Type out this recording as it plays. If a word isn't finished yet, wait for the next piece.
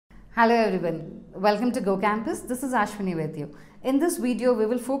Hello everyone, welcome to Go Campus. This is Ashwini with you. In this video, we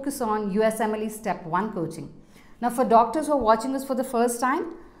will focus on USMLE Step-1 Coaching. Now for doctors who are watching this for the first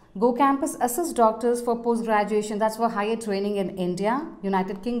time, Go Campus assists doctors for post-graduation, that's for higher training in India,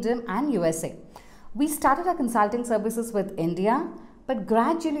 United Kingdom and USA. We started our consulting services with India, but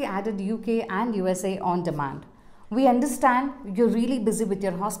gradually added UK and USA on demand. We understand you're really busy with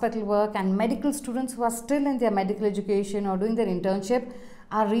your hospital work, and medical students who are still in their medical education or doing their internship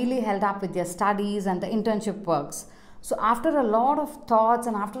are really held up with their studies and the internship works. So after a lot of thoughts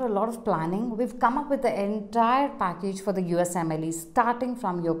and after a lot of planning, we've come up with the entire package for the USMLE, starting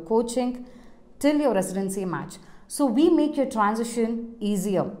from your coaching till your residency match. So we make your transition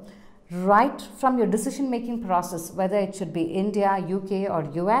easier, right from your decision-making process, whether it should be India, UK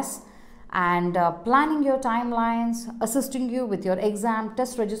or US, and planning your timelines, assisting you with your exam,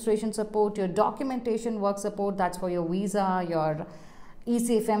 test registration support, your documentation work support, that's for your visa, your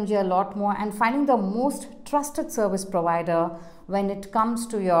ECFMG, a lot more, and finding the most trusted service provider when it comes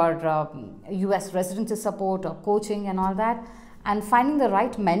to your US residency support or coaching and all that, and finding the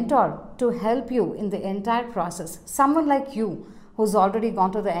right mentor to help you in the entire process. Someone like you who's already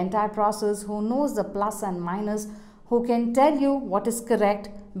gone through the entire process, who knows the plus and minus, who can tell you what is correct,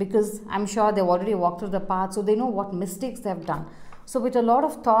 because I'm sure they've already walked through the path, so they know what mistakes they've done. So with a lot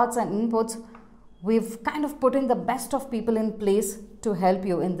of thoughts and inputs, we've kind of put in the best of people in place to help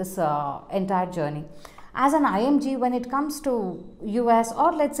you in this entire journey. As an IMG, when it comes to US,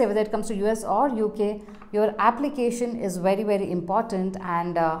 or let's say whether it comes to US or UK, your application is very, very important,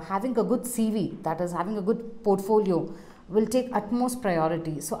 and having a good CV, that is having a good portfolio, will take utmost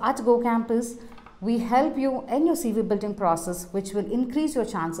priority. So at Go Campus, we help you in your CV building process, which will increase your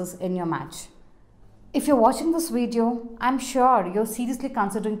chances in your match. If you're watching this video, I'm sure you're seriously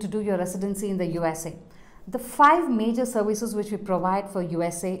considering to do your residency in the USA. The 5 major services which we provide for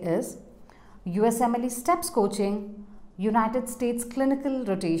USA is USMLE Steps Coaching, United States Clinical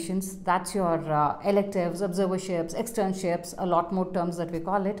Rotations, that's your electives, observerships, externships, a lot more terms that we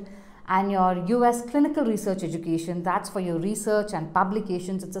call it, and your US Clinical Research Education, that's for your research and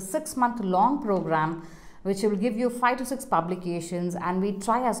publications. It's a 6-month long program which will give you 5 to 6 publications, and we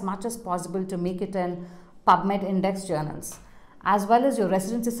try as much as possible to make it in PubMed index journals, as well as your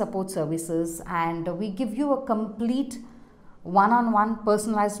residency support services, and we give you a complete one-on-one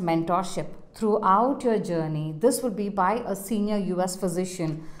personalized mentorship throughout your journey. This will be by a senior US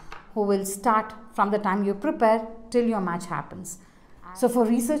physician who will start from the time you prepare till your match happens. So for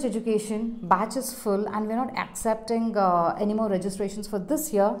research education, batch is full, and we're not accepting any more registrations for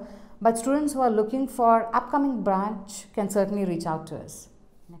this year, but students who are looking for upcoming batch can certainly reach out to us.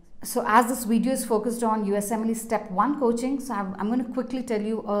 So as this video is focused on USMLE Step-1 Coaching, so I'm going to quickly tell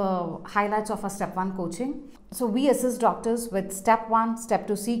you highlights of our Step-1 Coaching. So we assist doctors with Step-1,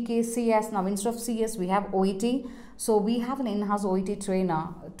 Step-2 CK, CS. Now instead of CS, we have OET. So we have an in-house OET trainer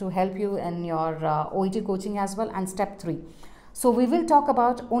to help you in your OET coaching as well, and Step-3. So we will talk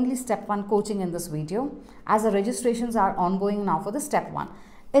about only Step-1 coaching in this video, as the registrations are ongoing now for the Step-1.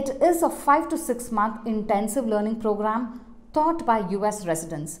 It is a 5 to 6 month intensive learning program taught by US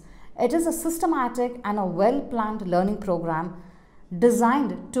residents. It is a systematic and a well-planned learning program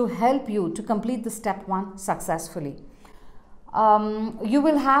designed to help you to complete the Step-1 successfully. You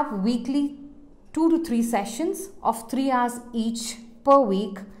will have weekly 2 to 3 sessions of 3 hours each per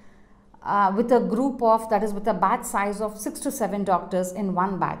week, with a group of, that is with a batch size of 6 to 7 doctors in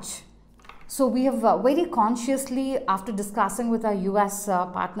one batch. So we have very consciously, after discussing with our US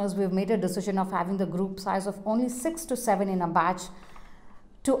partners, we've made a decision of having the group size of only 6 to 7 in a batch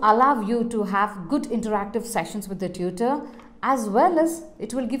to allow you to have good interactive sessions with the tutor, as well as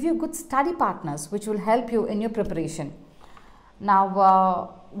it will give you good study partners which will help you in your preparation.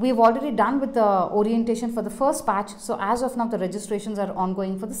 Now we've already done with the orientation for the first batch, so as of now the registrations are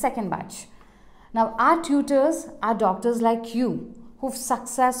ongoing for the second batch. Now our tutors are doctors like you who've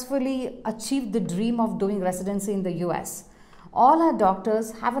successfully achieved the dream of doing residency in the US. All our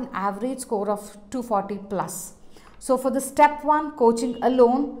doctors have an average score of 240 plus. So for the Step-1 coaching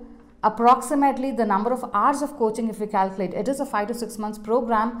alone, approximately the number of hours of coaching, if we calculate, it is a 5 to 6 months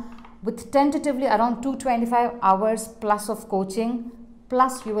program with tentatively around 225 hours plus of coaching,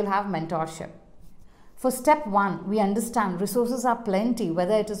 plus you will have mentorship. For Step-1, we understand resources are plenty,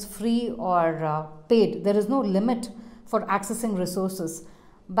 whether it is free or paid. There is no limit for accessing resources,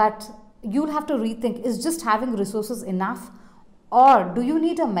 but you'll have to rethink, is just having resources enough, or do you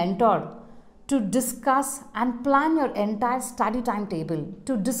need a mentor to discuss and plan your entire study timetable,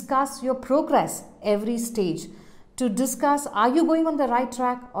 to discuss your progress every stage, to discuss are you going on the right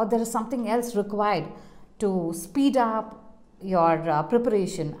track or there is something else required to speed up, your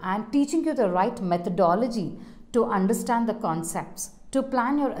preparation and teaching you the right methodology to understand the concepts, to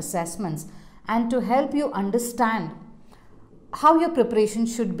plan your assessments, and to help you understand how your preparation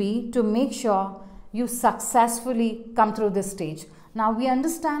should be to make sure you successfully come through this stage. Now, we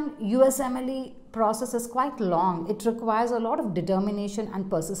understand USMLE process is quite long. It requires a lot of determination and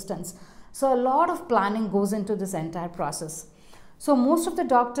persistence. So a lot of planning goes into this entire process. So most of the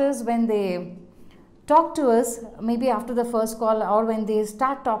doctors, when they talk to us, maybe after the first call or when they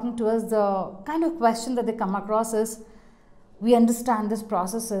start talking to us, the kind of question that they come across is, we understand this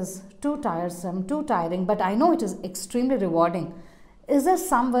process is too tiresome, too tiring, but I know it is extremely rewarding. Is there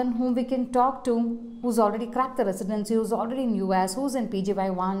someone whom we can talk to who's already cracked the residency, who's already in US, who's in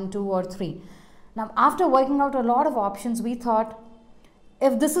PGY 1, 2 or 3? Now, after working out a lot of options, we thought,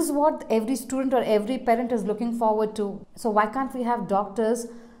 if this is what every student or every parent is looking forward to, so why can't we have doctors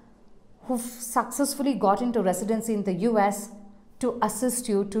who've successfully got into residency in the US to assist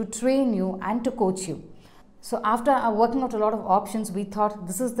you, to train you and to coach you? So after working out a lot of options, we thought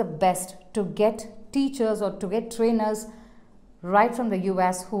this is the best to get teachers or to get trainers right from the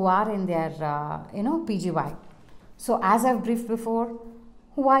US who are in their PGY. So as I've briefed before,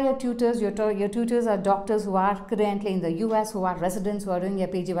 who are your tutors? Your tutors are doctors who are currently in the US, who are residents, who are doing their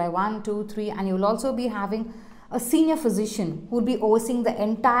PGY 1, 2, 3, and you'll also be having a senior physician who will be overseeing the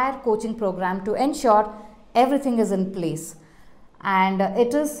entire coaching program to ensure everything is in place. And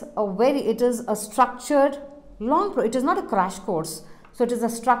it is a structured it is not a crash course. So it is a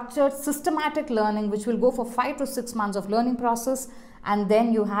structured, systematic learning which will go for 5 to 6 months of learning process, and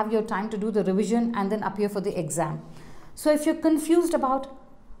then you have your time to do the revision and then appear for the exam. So if you're confused about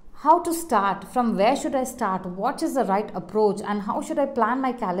how to start, from where should I start, what is the right approach, and how should I plan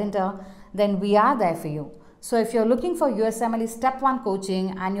my calendar, then we are there for you. So if you're looking for USMLE Step-1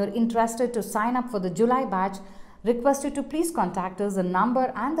 coaching and you're interested to sign up for the July batch, request you to please contact us. The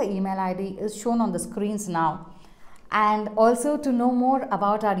number and the email ID is shown on the screens now. And also, to know more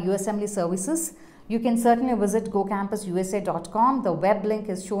about our USMLE services, you can certainly visit gocampususa.com. The web link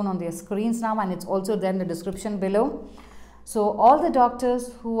is shown on their screens now, and it's also there in the description below. So all the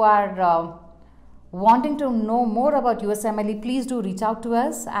doctors who are wanting to know more about USMLE, please do reach out to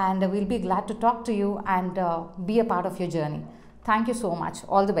us, and we'll be glad to talk to you and be a part of your journey. Thank you so much.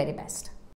 All the very best.